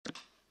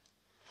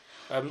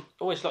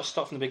Always like to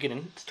start from the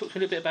beginning. Talk to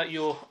me a little bit about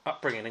your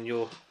upbringing and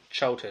your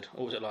childhood.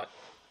 What was it like?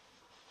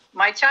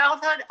 My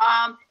childhood,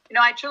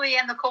 I truly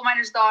am the coal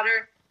miner's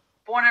daughter,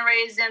 born and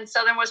raised in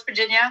southern West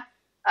Virginia.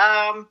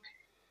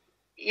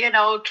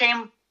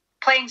 Came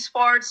playing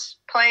sports.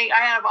 I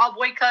have all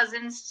boy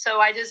cousins, so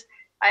I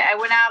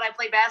went out. I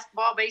played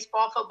basketball,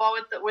 baseball, football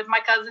with my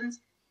cousins,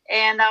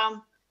 and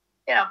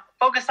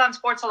focused on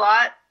sports a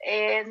lot,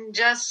 and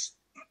just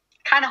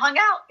kind of hung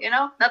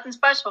out. Nothing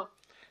special.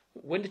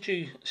 When did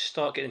you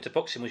start getting into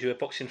boxing? Was you a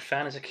boxing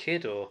fan as a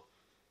kid, or?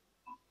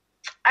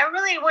 I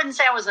really wouldn't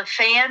say I was a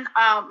fan.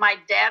 My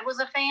dad was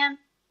a fan,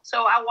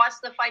 so I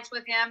watched the fights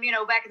with him.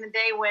 Back in the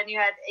day when you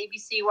had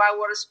ABC Wild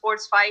Water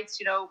Sports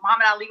fights,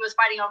 Muhammad Ali was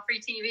fighting on free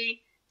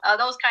TV,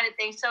 those kind of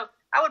things. So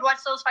I would watch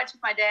those fights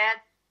with my dad.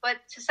 But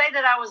to say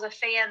that I was a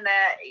fan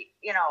that,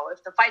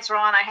 if the fights are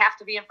on, I have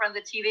to be in front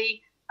of the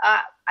TV,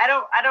 I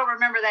don't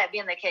remember that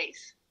being the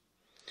case.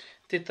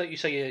 Did you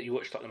say you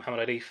watched like the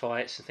Muhammad Ali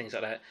fights and things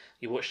like that?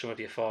 You watched them with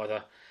your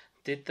father.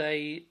 Did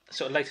they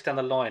sort of later down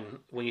the line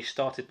when you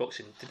started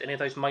boxing? Did any of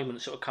those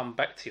moments sort of come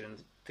back to you?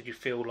 And did you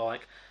feel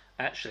like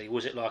actually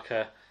was it like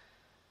a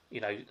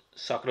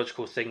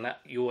psychological thing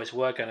that you always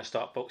were going to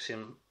start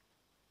boxing,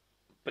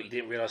 but you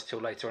didn't realise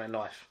till later on in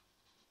life?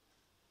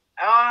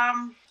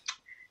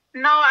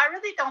 No, I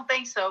really don't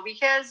think so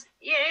because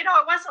it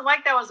wasn't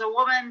like there was a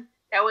woman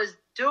that was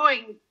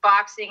doing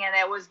boxing and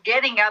that was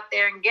getting out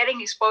there and getting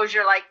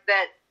exposure like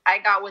that I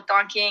got with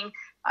Don King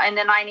in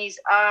the 90s.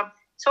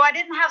 So I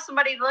didn't have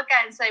somebody to look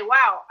at and say,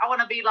 wow, I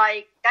want to be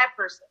like that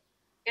person.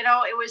 It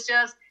was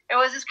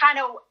just kind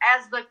of,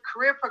 as the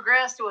career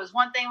progressed, it was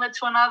one thing led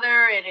to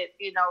another, and it,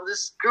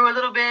 just grew a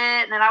little bit,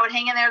 and then I would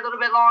hang in there a little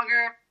bit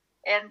longer,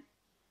 and,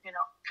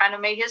 kind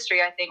of made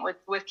history, I think,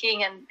 with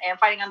King and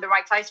fighting under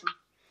Mike Tyson.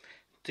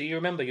 Do you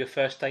remember your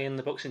first day in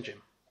the boxing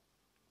gym?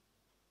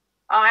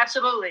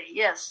 Absolutely,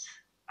 yes.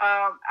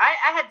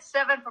 I had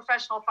 7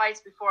 professional fights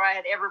before I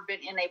had ever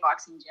been in a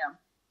boxing gym.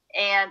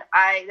 And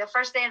the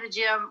first day in the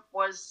gym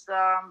was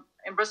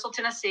in Bristol,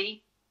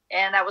 Tennessee,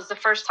 and that was the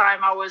first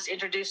time I was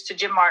introduced to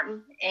Jim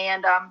Martin.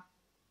 And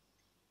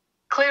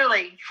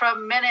clearly,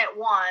 from minute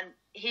one,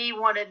 he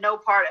wanted no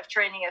part of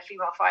training a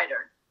female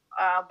fighter,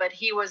 but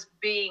he was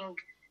being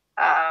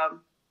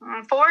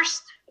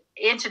forced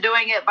into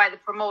doing it by the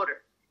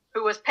promoter,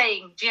 who was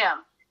paying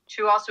Jim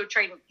to also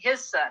train his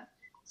son.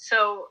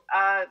 So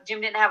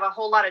Jim didn't have a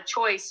whole lot of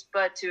choice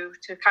but to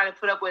kind of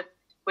put up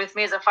with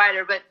me as a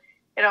fighter. But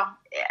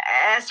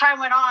as time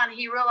went on,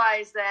 he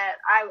realized that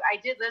I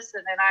did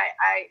listen, and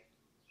I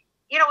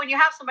when you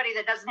have somebody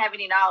that doesn't have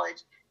any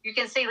knowledge, you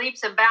can see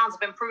leaps and bounds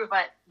of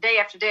improvement day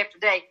after day after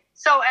day.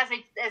 So as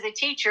a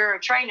teacher or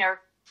trainer,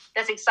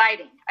 that's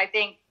exciting. I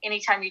think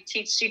anytime you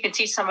can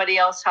teach somebody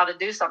else how to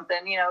do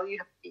something,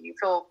 you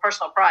feel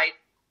personal pride.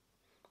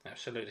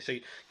 Absolutely. So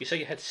you say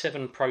you had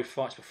 7 pro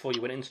fights before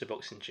you went into the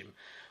boxing gym.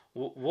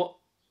 What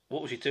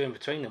was you doing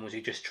between them? Was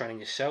you just training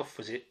yourself?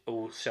 Was it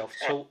all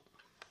self-taught?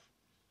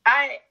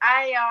 I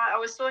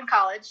was still in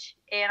college,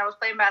 and I was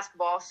playing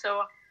basketball.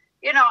 So,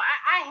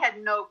 I had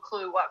no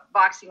clue what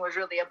boxing was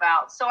really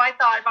about. So I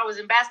thought if I was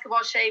in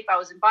basketball shape, I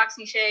was in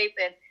boxing shape.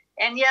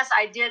 And yes,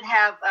 I did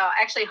have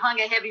actually hung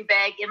a heavy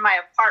bag in my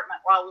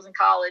apartment while I was in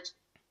college.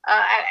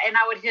 And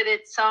I would hit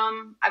it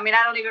some. I mean,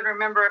 I don't even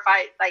remember if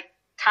I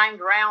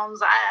timed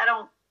rounds.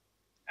 I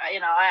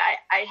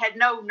had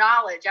no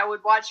knowledge. I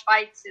would watch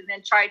fights and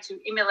then try to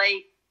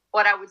emulate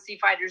what I would see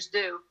fighters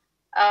do.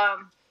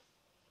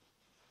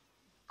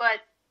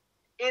 But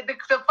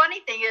the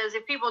funny thing is,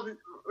 if people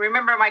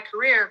remember my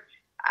career,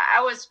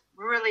 I was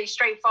really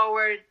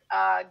straightforward,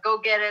 go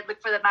get it,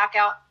 look for the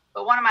knockout.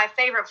 But one of my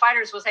favorite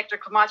fighters was Hector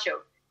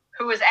Camacho,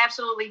 who was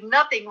absolutely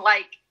nothing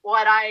like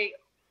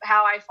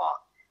how I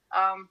fought.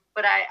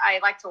 But I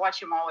like to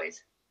watch him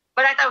always.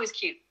 But I thought it was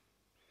cute.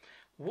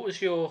 What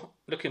was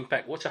looking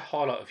back, what's a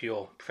highlight of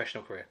your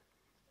professional career?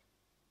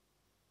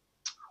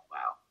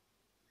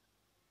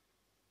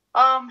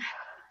 Wow.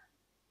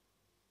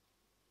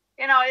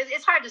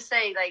 It's hard to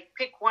say,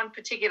 pick one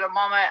particular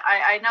moment.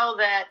 I know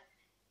that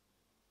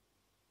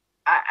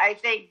I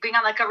think being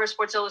on the cover of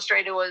Sports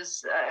Illustrated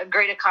was a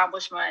great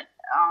accomplishment.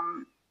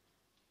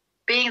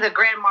 Being the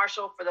Grand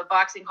Marshal for the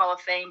Boxing Hall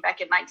of Fame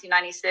back in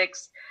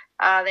 1996,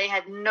 they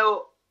had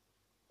no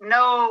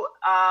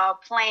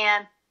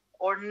plan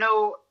or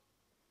no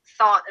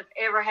thought of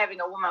ever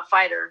having a woman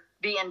fighter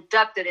be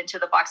inducted into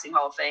the Boxing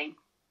Hall of Fame.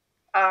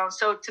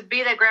 So to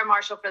be the Grand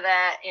Marshal for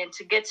that and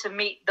to get to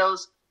meet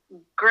those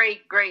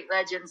great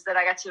legends that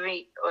I got to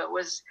meet,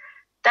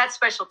 that's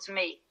special to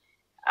me.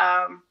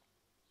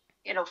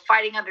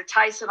 Fighting under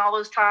Tyson all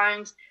those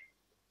times,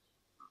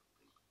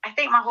 I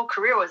think my whole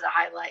career was a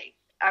highlight.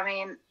 I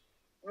mean,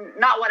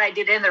 not what I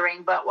did in the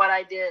ring, but what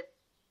I did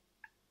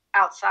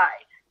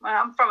outside.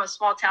 I'm from a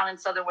small town in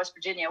southern West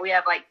Virginia. We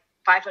have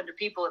 500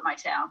 people in my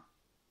town.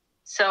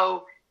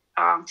 So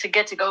to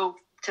get to go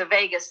to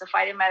Vegas to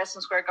fight in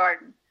Madison Square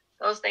Garden,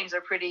 those things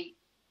are pretty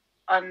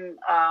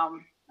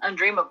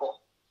undreamable.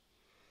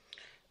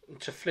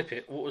 To flip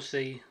it, was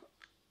there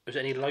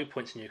any low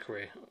points in your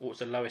career? What was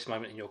the lowest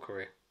moment in your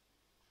career?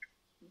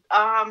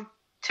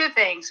 Two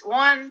things.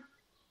 One,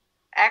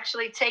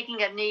 actually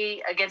taking a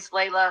knee against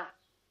Layla,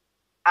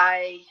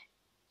 I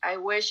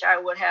wish I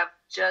would have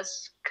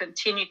just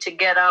continued to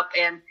get up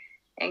and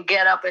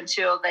get up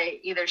until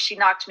she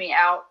knocked me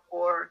out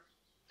or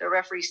the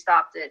referee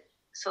stopped it.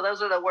 So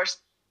those are the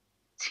worst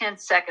 10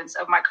 seconds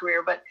of my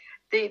career. But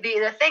the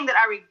thing that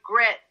I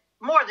regret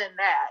more than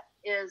that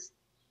is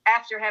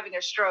after having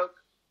a stroke,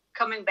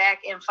 coming back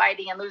and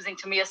fighting and losing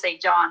to Mia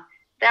St. John.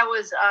 That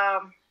was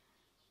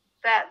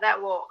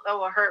that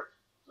will hurt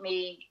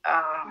me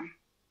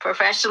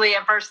professionally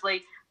and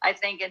personally, I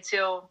think,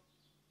 until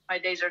my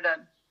days are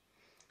done.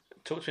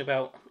 Talk to me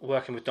about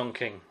working with Don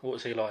King. What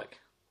was he like?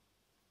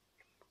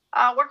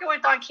 Working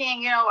with Don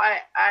King,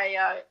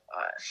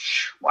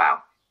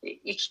 wow.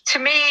 To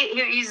me,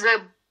 he's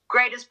the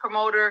greatest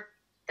promoter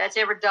that's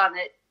ever done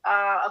it.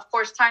 Of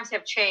course, times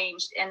have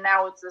changed, and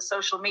now it's the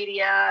social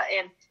media,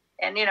 and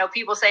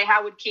people say,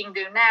 how would King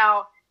do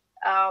now?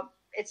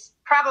 It's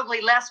probably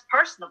less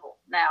personable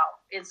now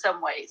in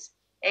some ways.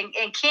 And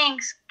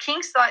King's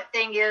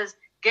thing is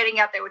getting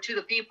out there to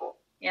the people,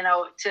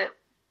 to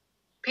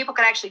people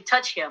could actually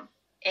touch him,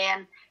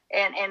 and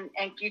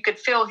you could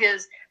feel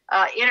his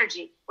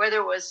energy, whether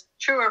it was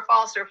true or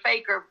false or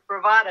fake or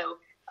bravado.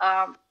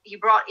 He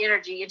brought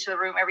energy into the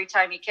room every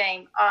time he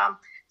came.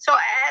 So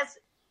as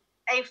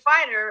a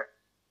fighter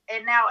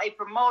and now a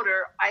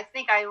promoter, I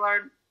think I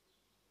learned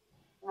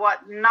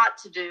what not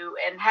to do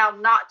and how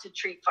not to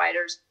treat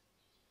fighters.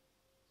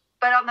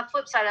 But on the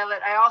flip side of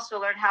it, I also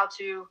learned how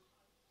to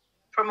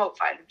promote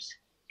fighters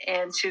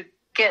and to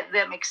get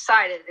them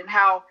excited, and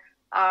how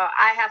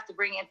I have to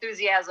bring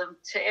enthusiasm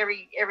to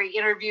every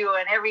interview,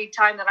 and every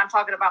time that I'm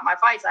talking about my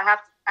fights, I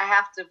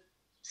have to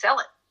sell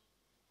it.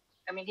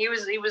 I mean, he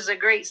was a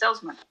great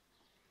salesman.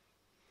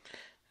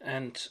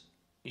 And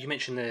you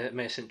mentioned the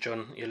Mia St.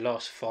 John, your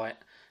last fight.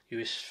 You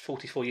was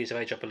 44 years of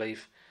age, I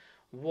believe.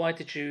 Why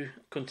did you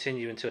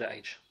continue until that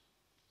age?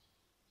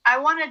 I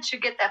wanted to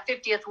get that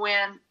 50th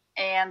win,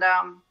 and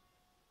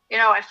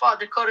I fought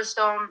Dakota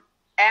Stone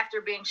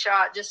after being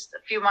shot, just a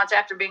few months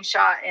after being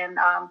shot, and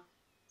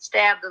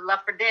stabbed and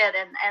left for dead.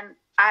 And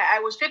I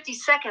was 50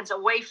 seconds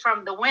away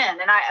from the win.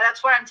 And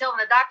that's what I'm telling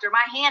the doctor.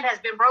 My hand has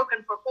been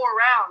broken for 4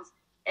 rounds.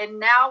 And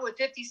now with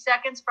 50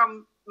 seconds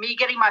from me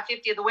getting my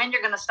 50th win,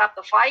 you're going to stop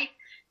the fight.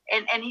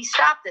 And he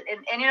stopped it.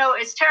 And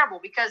it's terrible,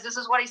 because this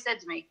is what he said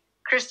to me.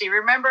 Christy,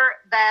 remember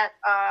that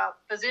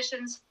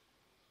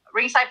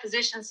ringside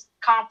physicians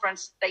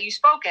conference that you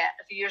spoke at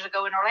a few years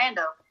ago in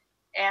Orlando?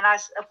 And I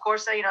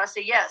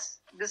said, yes,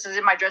 this is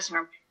in my dressing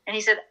room. And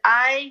he said,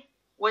 I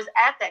was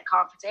at that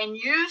conference, and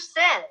you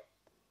said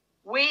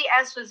we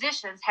as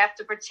physicians have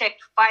to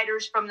protect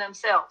fighters from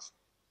themselves.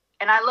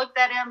 And I looked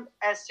at him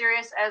as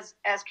serious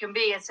as can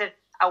be and said,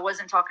 I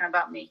wasn't talking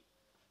about me.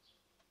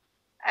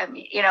 I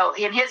mean,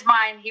 in his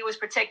mind, he was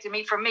protecting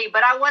me from me,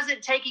 but I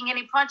wasn't taking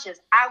any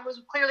punches. I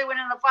was clearly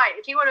winning the fight.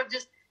 If he would have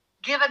just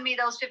given me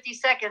those 50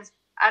 seconds,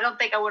 I don't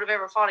think I would have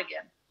ever fought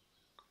again.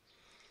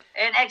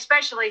 And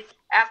especially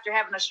after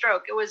having a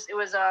stroke, it was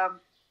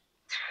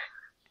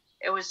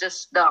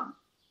just dumb.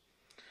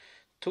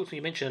 Talk to me.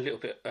 You mentioned a little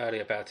bit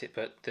earlier about it,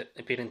 but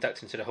being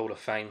inducted into the Hall of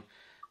Fame,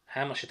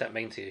 how much did that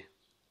mean to you?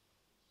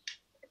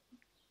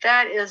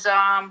 That is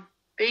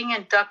being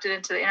inducted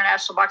into the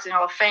International Boxing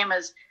Hall of Fame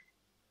is,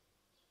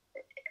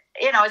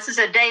 it's just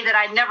a day that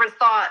I never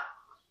thought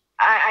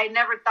I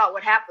never thought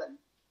would happen.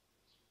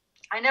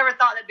 I never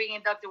thought that being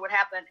inducted would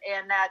happen,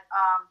 and that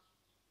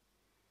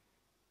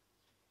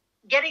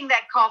getting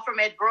that call from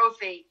Ed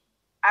Brophy,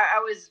 I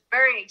was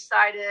very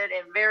excited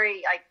and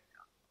very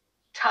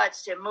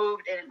touched and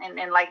moved and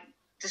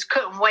just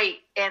couldn't wait.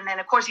 And then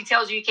of course he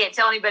tells you can't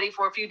tell anybody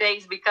for a few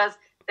days because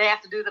they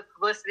have to do the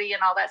publicity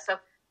and all that stuff.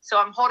 So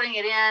I'm holding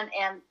it in,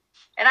 and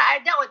I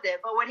dealt with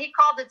it. But when he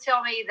called to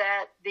tell me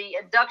that the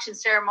induction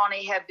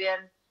ceremony had been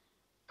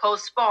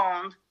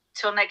postponed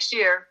till next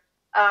year,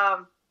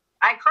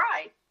 I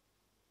cried,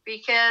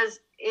 because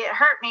it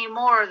hurt me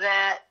more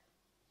that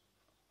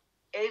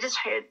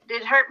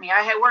it hurt me.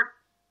 I had worked,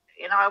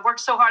 I worked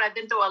so hard. I've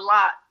been through a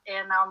lot,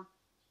 and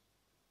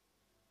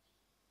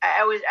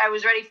I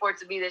was ready for it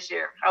to be this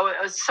year. I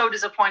was so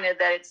disappointed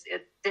that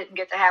it didn't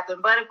get to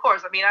happen. But of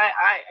course, I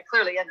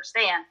clearly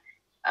understand,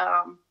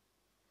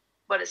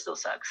 but it still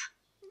sucks.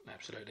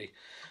 Absolutely.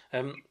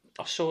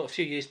 I saw a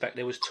few years back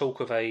there was talk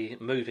of a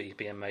movie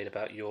being made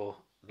about your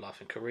life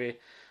and career.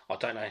 I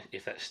don't know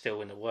if that's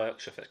still in the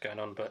works or if that's going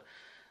on, but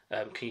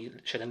can you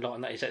shed any light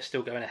on that? Is that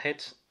still going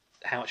ahead?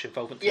 How much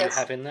involvement do you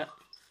have in that?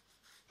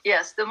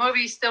 Yes, the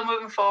movie's still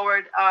moving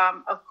forward.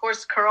 Of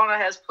course, Corona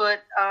has put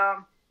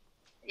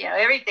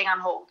everything on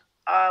hold,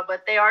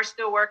 but they are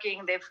still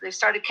working. They've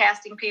started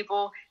casting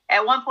people.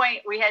 At one point,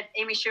 we had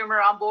Amy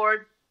Schumer on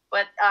board,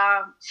 but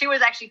she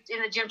was actually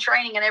in the gym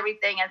training and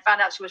everything, and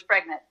found out she was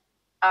pregnant.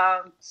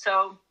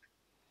 So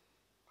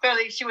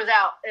clearly, she was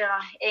out,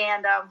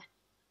 and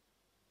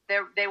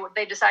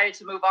they decided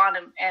to move on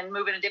and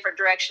move in a different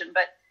direction.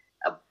 But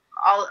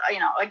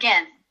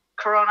again,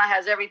 Corona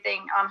has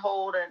everything on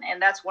hold,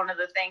 and that's one of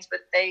the things.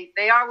 But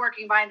they are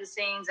working behind the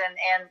scenes,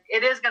 and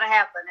it is going to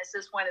happen. It's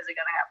just, when is it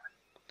going to happen?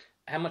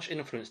 How much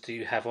influence do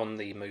you have on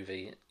the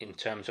movie in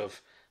terms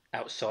of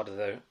outside of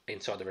the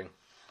inside the ring?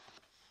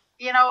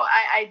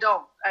 I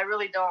don't. I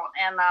really don't.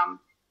 And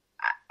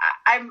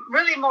I'm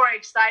really more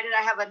excited.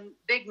 I have a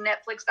big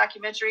Netflix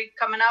documentary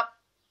coming up,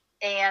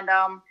 and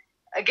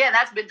again,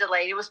 that's been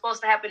delayed. It was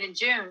supposed to happen in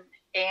June,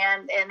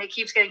 and it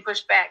keeps getting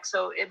pushed back.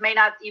 So it may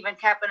not even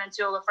happen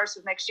until the first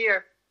of next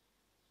year.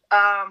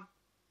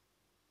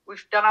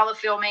 We've done all the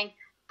filming,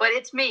 but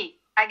it's me.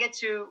 I get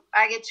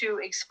to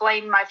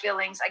explain my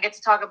feelings. I get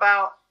to talk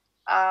about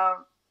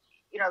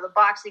the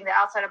boxing, the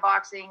outside of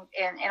boxing,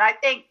 and I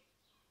think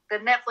the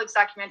Netflix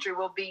documentary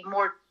will be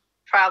more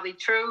probably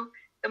true.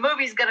 The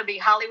movie's going to be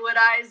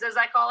Hollywoodized, as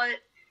I call it.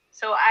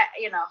 So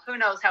who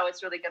knows how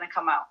it's really going to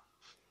come out.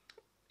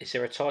 Is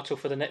there a title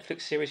for the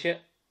Netflix series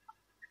yet?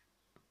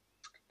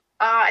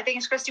 I think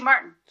it's Christy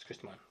Martin. It's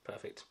Christy Martin.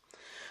 Perfect.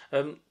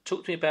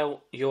 Talk to me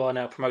about, you are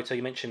now a promoter.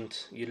 You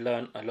mentioned you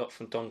learned a lot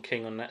from Don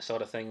King on that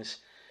side of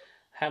things.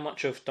 How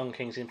much of Don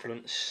King's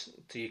influence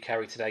do you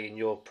carry today in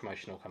your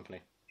promotional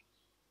company?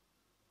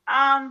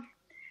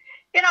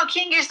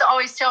 King used to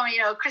always tell me,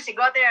 Chrissy,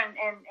 go out there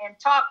and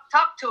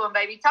talk to him,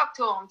 baby. Talk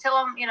to him. Tell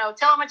him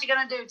what you're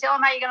going to do. Tell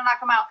him how you're going to knock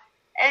him out.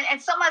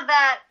 And some of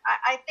that,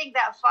 I think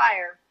that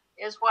fire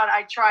is what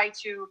I try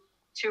to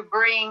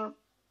bring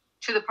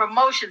to the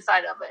promotion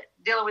side of it,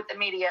 dealing with the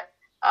media.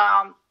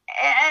 And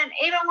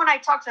even when I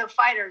talk to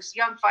fighters,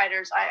 young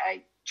fighters,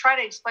 I try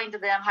to explain to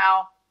them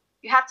how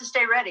you have to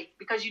stay ready,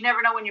 because you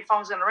never know when your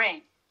phone's going to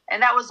ring.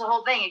 And that was the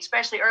whole thing,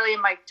 especially early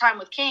in my time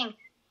with King.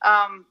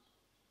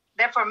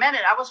 There for a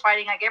minute, I was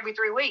fighting like every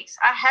 3 weeks.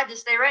 I had to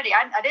stay ready.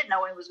 I didn't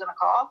know when he was going to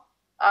call,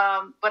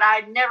 but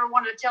I never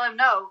wanted to tell him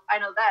no. I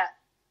know that.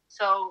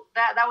 So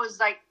that was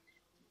like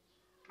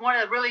one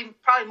of the really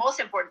probably most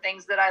important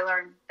things that I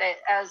learned,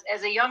 that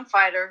as a young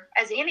fighter,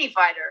 as any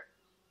fighter,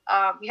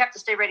 you have to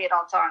stay ready at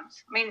all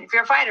times. I mean, if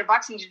you're a fighter,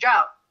 boxing's your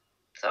job,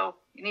 so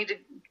you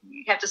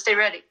have to stay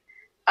ready.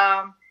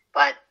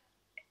 But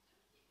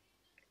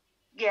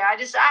yeah,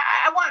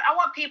 I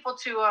want people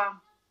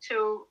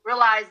to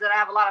realize that I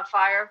have a lot of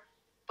fire,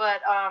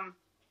 but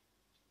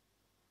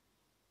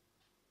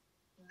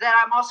that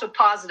I'm also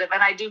positive,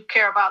 and I do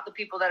care about the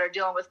people that are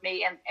dealing with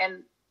me.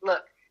 And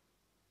look,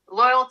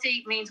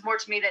 loyalty means more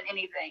to me than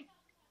anything,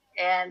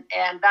 and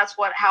that's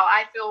how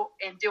I feel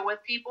and deal with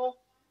people.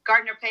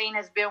 Gardner Payne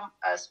has been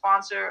a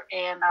sponsor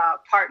and a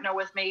partner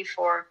with me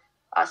for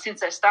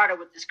since I started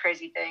with this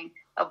crazy thing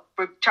of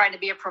trying to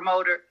be a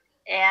promoter,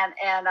 and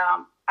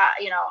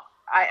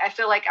I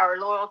feel like our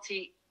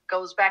loyalty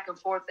goes back and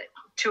forth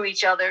to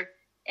each other,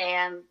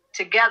 and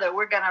together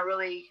we're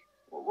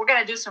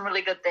gonna do some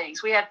really good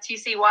things. We have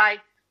TCY,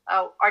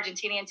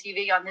 Argentinian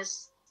TV,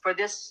 for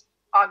this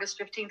August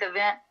 15th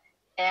event,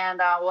 and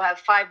we'll have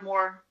 5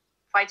 more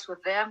fights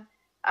with them.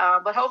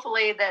 But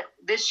hopefully that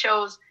this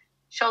shows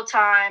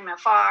Showtime and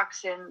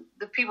Fox and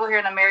the people here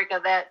in America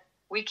that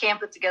we can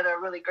put together a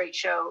really great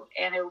show,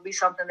 and it will be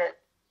something that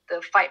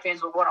the fight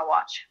fans will want to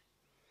watch.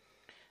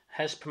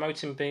 Has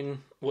promoting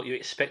been what you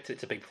expected it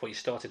to be before you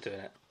started doing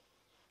it?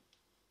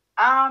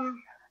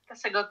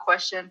 That's a good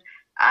question.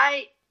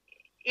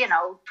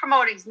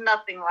 Promoting's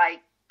nothing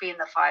like being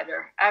the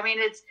fighter. I mean,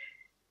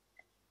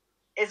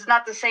 it's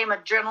not the same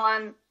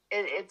adrenaline.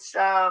 It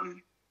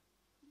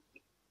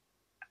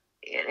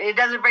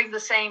doesn't bring the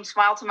same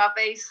smile to my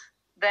face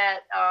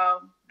that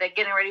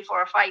getting ready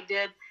for a fight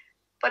did.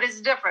 But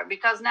it's different,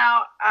 because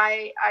now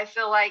I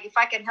feel like if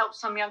I can help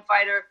some young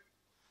fighter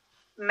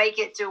make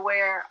it to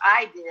where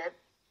I did,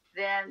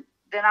 then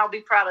I'll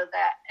be proud of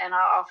that, and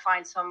I'll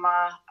find some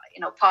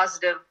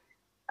positive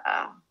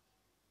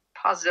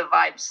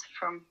vibes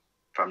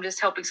from just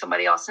helping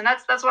somebody else. And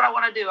that's what I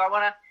want to do.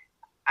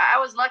 I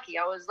was lucky,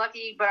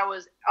 but I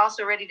was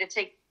also ready to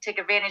take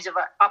advantage of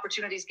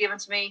opportunities given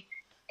to me,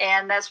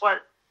 and that's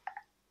what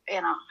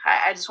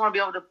I just want to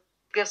be able to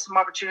give some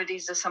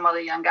opportunities to some other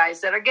young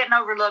guys that are getting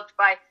overlooked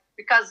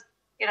because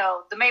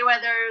the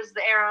Mayweathers,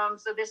 the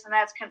Arams, the this and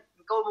that's, the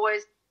Go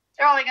Boys.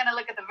 They're only going to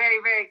look at the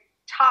very, very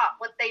top,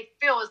 what they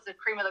feel is the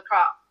cream of the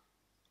crop.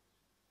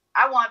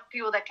 I want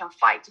people that can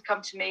fight to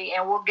come to me,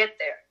 and we'll get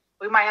there.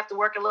 We might have to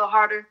work a little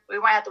harder. We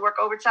might have to work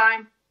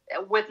overtime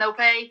with no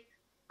pay,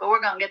 but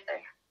we're going to get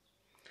there.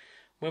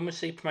 When was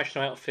the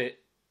promotional outfit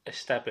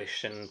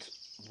established, and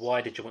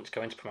why did you want to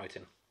go into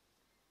promoting?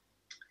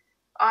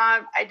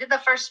 I did the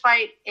first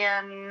fight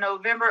in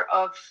November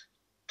of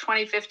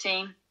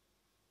 2015.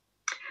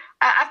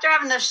 After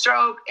having the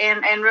stroke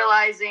and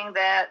realizing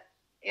that,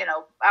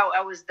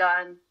 I was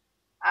done,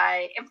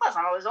 and plus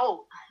I was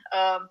old.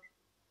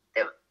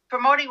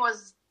 Promoting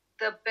was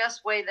the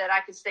best way that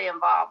I could stay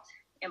involved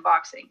in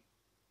boxing.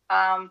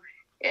 I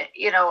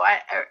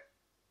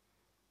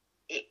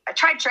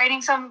tried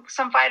training some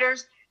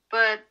fighters,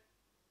 but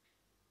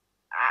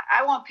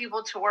I want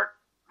people to work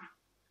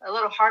a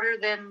little harder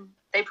than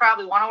they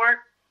probably want to work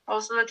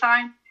most of the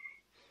time.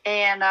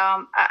 And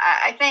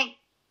I think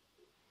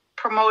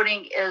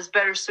promoting is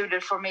better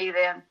suited for me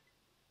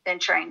than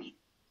training.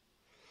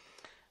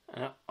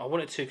 I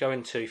wanted to go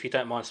into, if you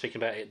don't mind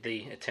speaking about it,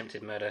 the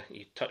attempted murder.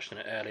 You touched on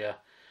it earlier.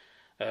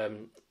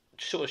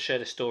 Just sort of share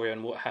the story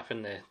on what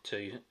happened there,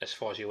 to as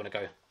far as you want to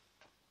go.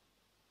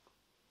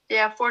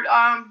 Yeah,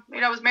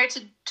 I was married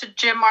to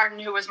Jim Martin,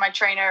 who was my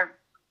trainer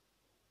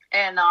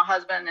and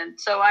husband, and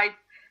so I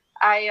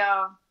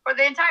for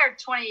the entire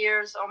 20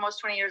 years, almost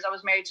 20 years, I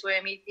was married to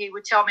him. He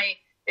would tell me,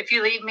 if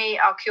you leave me,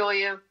 I'll kill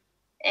you.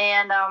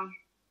 And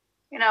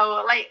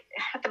like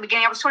at the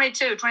beginning, I was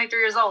 22, 23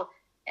 years old,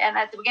 and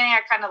at the beginning,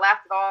 I kind of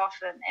laughed it off.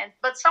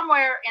 But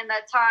somewhere in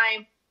that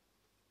time,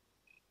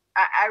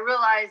 I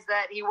realized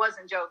that he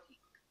wasn't joking.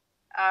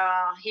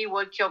 He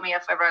would kill me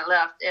if ever I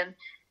left, and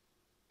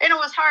it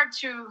was hard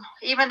to,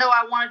 even though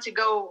I wanted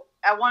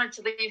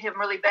to leave him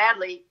really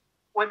badly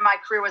when my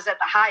career was at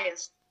the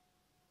highest,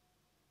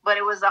 but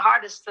it was the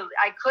hardest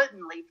I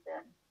couldn't leave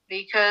then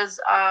because,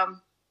 I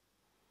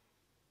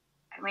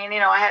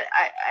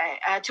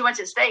had too much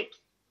at stake,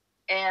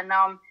 and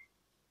on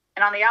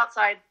the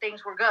outside,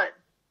 things were good.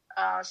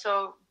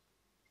 So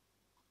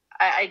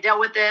I dealt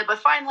with it, but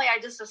finally I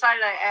just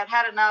decided I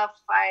had enough.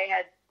 I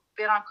had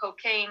been on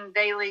cocaine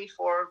daily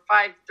for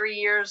 3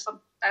 years,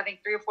 I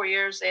think 3 or 4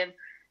 years, and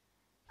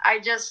I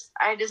just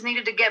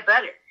needed to get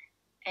better,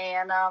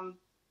 and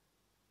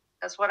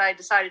that's what I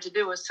decided to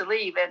do, was to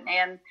leave.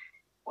 And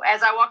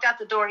as I walked out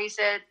the door, he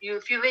said,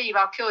 "If you leave,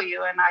 I'll kill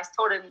you." And I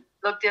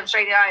looked him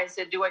straight in the eye and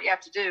said, "Do what you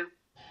have to do."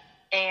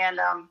 And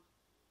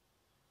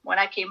when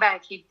I came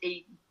back, he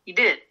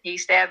did. He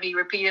stabbed me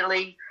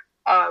repeatedly,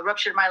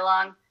 ruptured my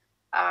lung,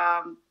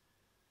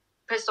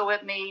 pistol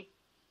whipped me,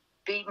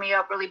 beat me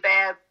up really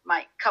bad,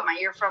 cut my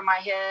ear from my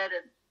head,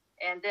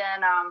 and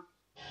then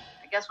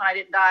I guess when I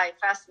didn't die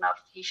fast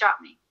enough, he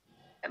shot me.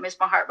 I missed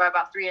my heart by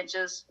about 3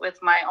 inches with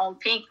my own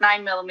pink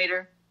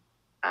 9mm.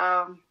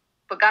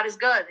 But God is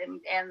good,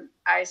 and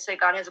I say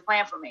God has a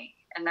plan for me,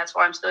 and that's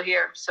why I'm still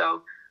here.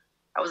 So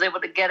I was able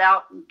to get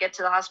out and get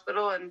to the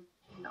hospital, and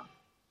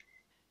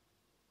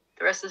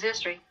the rest is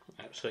history.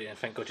 Absolutely, and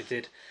thank God you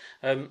did.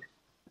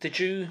 Did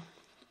you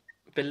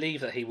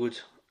believe that he would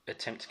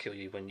attempt to kill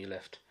you when you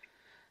left?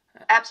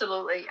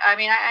 Absolutely. I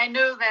mean, I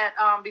knew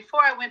that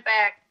before I went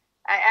back,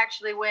 I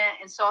actually went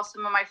and saw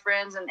some of my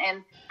friends,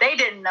 and they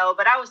didn't know,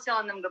 but I was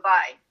telling them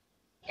goodbye.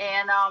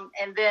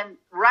 And then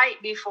right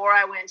before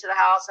I went into the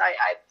house,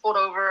 I pulled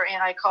over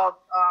and I called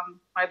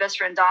my best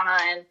friend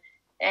Donna,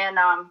 and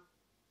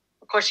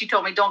of course she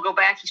told me, "Don't go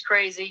back, he's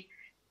crazy."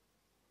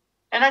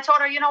 And I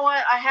told her, you know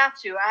what, I have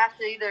to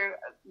either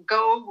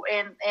go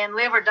and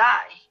live or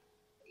die.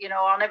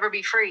 I'll never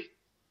be free.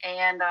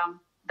 And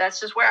that's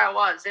just where I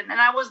was. And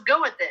I was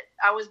good with it.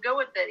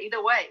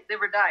 Either way,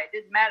 live or die. It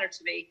didn't matter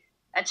to me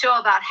until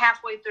about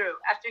halfway through.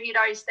 After he'd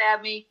already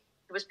stabbed me,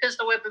 he was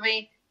pistol whipping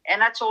me.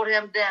 And I told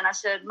him then, I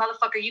said,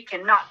 "Motherfucker, you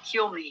cannot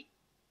kill me."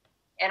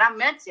 And I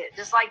meant it,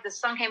 just like the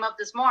sun came up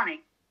this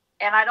morning.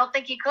 And I don't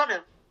think he could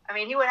have. I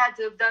mean, he would have had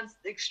to have done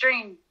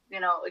extreme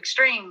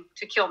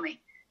to kill me.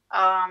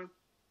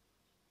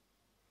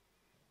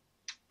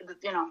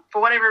 For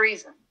whatever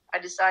reason, I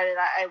decided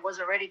I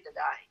wasn't ready to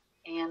die.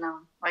 And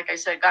like I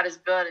said, God is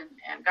good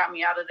and got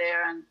me out of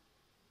there. And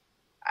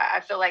I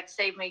feel like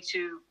saved me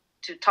to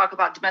talk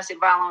about domestic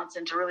violence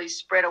and to really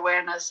spread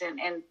awareness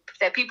and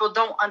that people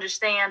don't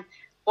understand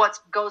what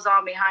goes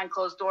on behind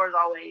closed doors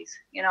always.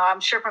 I'm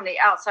sure from the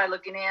outside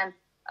looking in,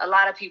 a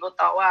lot of people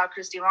thought, wow,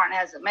 Christy Martin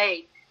has it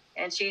made.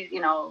 And she's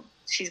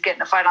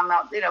getting a fight on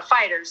the,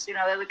 fighters, they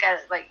look at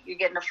it like you're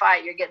getting a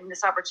fight, you're getting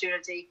this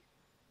opportunity.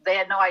 They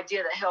had no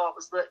idea the hell I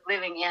was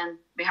living in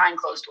behind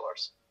closed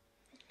doors.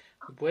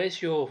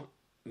 Where's your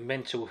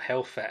mental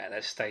health at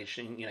that stage?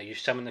 You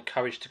summoned the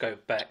courage to go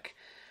back,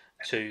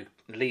 to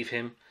leave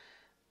him.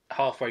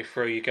 Halfway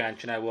through, you're going,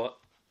 "Do you know what?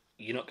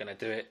 You're not going to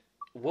do it."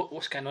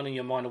 What's going on in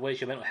your mind, or where's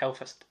your mental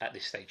health at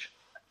this stage?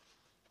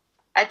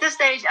 At this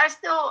stage, I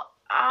still,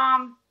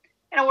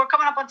 we're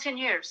coming up on 10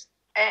 years.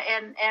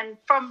 And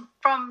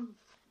from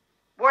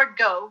word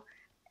go,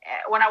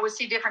 when I would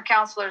see different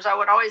counselors, I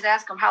would always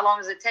ask them, how long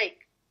does it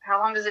take? How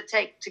long does it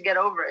take to get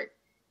over it?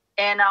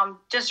 And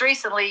just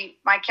recently,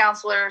 my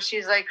counselor,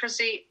 she's like,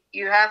 "Christy,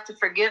 you have to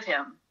forgive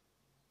him.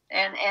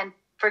 And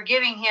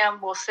forgiving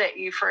him will set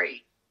you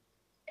free."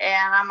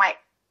 And I'm like,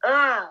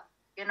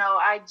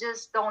 I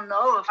just don't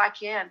know if I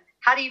can.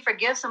 How do you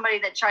forgive somebody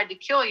that tried to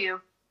kill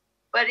you?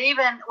 But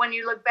even when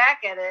you look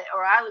back at it,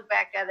 or I look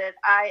back at it,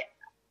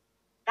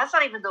 that's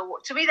not even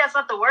to me, that's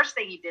not the worst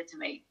thing he did to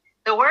me.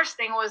 The worst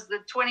thing was the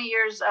 20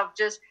 years of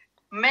just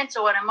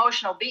mental and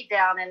emotional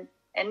beatdown and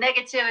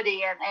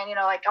negativity. And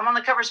like I'm on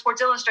the cover of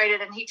Sports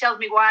Illustrated and he tells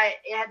me why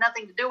it had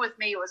nothing to do with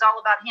me. It was all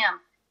about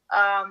him.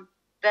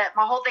 That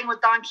my whole thing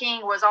with Don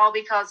King was all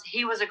because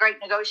he was a great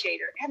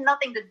negotiator. It had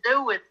nothing to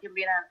do with him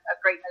being a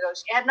great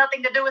negotiator. It had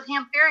nothing to do with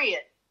him,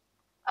 period.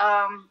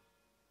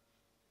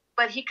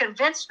 But he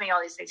convinced me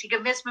all these things. He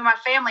convinced me my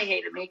family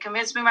hated me. He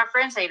convinced me my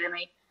friends hated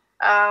me.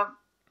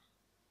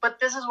 But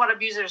this is what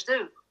abusers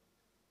do.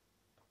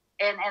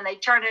 And they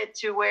turn it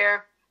to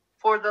where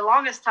for the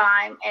longest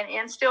time,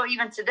 and still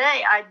even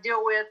today, I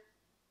deal with,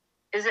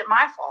 is it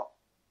my fault?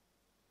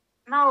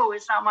 No,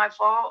 it's not my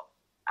fault.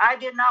 I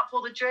did not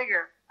pull the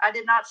trigger. I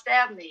did not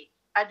stab me.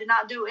 I did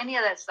not do any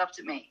of that stuff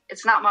to me.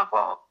 It's not my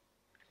fault.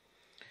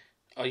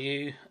 Are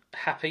you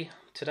happy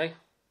today?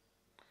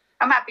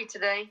 I'm happy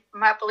today.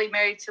 I'm happily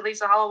married to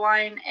Lisa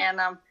Hollowine, and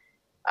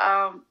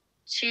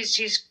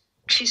she's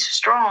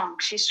strong.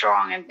 She's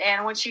strong,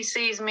 and when she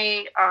sees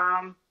me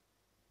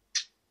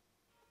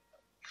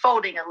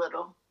folding a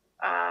little,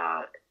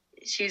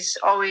 she's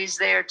always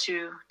there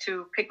to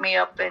pick me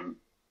up, and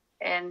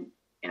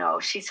you know,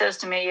 she says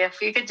to me,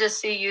 if you could just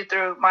see you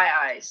through my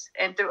eyes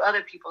and through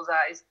other people's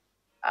eyes,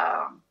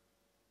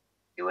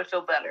 you would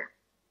feel better.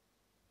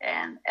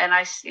 And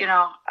I, you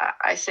know,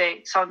 I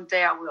say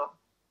someday I will.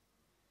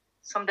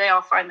 Someday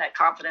I'll find that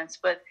confidence.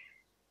 But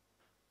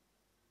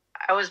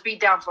I was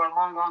beat down for a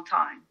long, long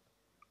time.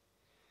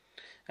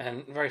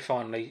 And very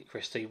finally,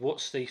 Christy,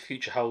 what's the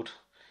future hold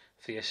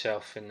for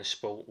yourself in the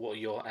sport? What are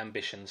your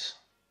ambitions?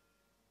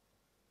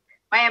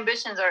 My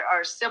ambitions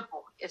are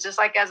simple. It's just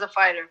like as a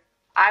fighter.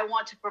 I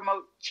want to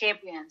promote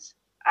champions.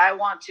 I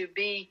want to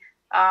be,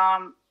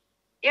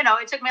 you know,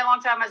 it took me a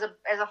long time as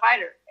a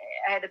fighter.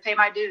 I had to pay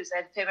my dues.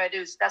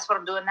 That's what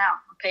I'm doing now.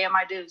 I'm paying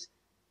my dues.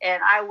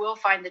 And I will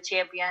find the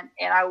champion,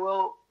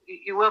 and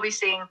you will be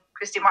seeing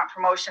Christy Martin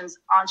Promotions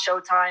on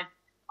Showtime,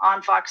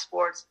 on Fox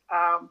Sports.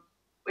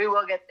 We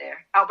will get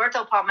there.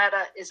 Alberto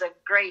Palmetta is a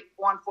great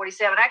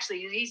 147.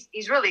 Actually,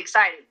 he's really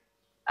excited.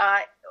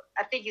 I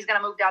think he's going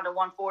to move down to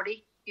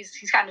 140.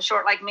 He's kind of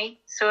short like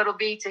me, so it'll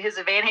be to his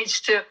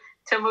advantage to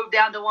move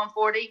down to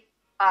 140.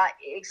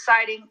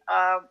 Exciting.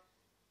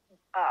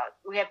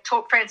 We have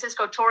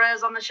Francisco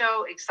Torres on the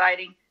show.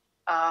 Exciting.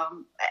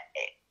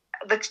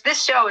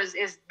 This show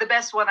is the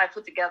best one I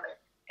put together.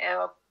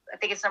 I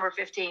think it's number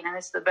 15, and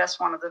it's the best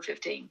one of the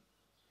 15.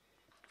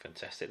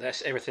 Fantastic.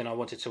 That's everything I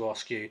wanted to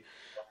ask you.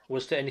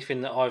 Was there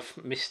anything that I've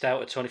missed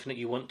out at all, anything that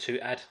you want to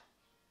add?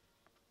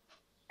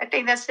 I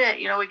think that's it.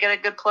 You know, we get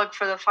a good plug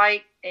for the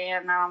fight,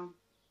 and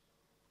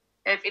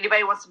if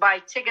anybody wants to buy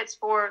tickets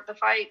for the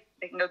fight,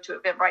 they can go to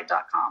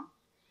eventbrite.com.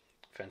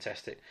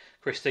 Fantastic.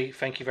 Christy,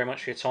 thank you very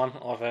much for your time.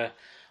 I've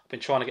been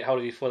trying to get hold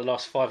of you for the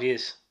last 5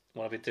 years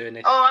while I've been doing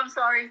this. Oh, I'm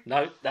sorry.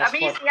 No, that's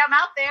fine. I'm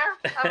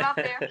out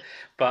there.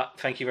 But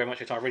thank you very much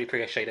for your time. I really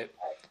appreciate it.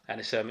 And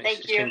it's been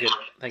good.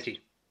 Thank you.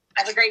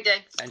 Have a great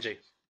day. And you.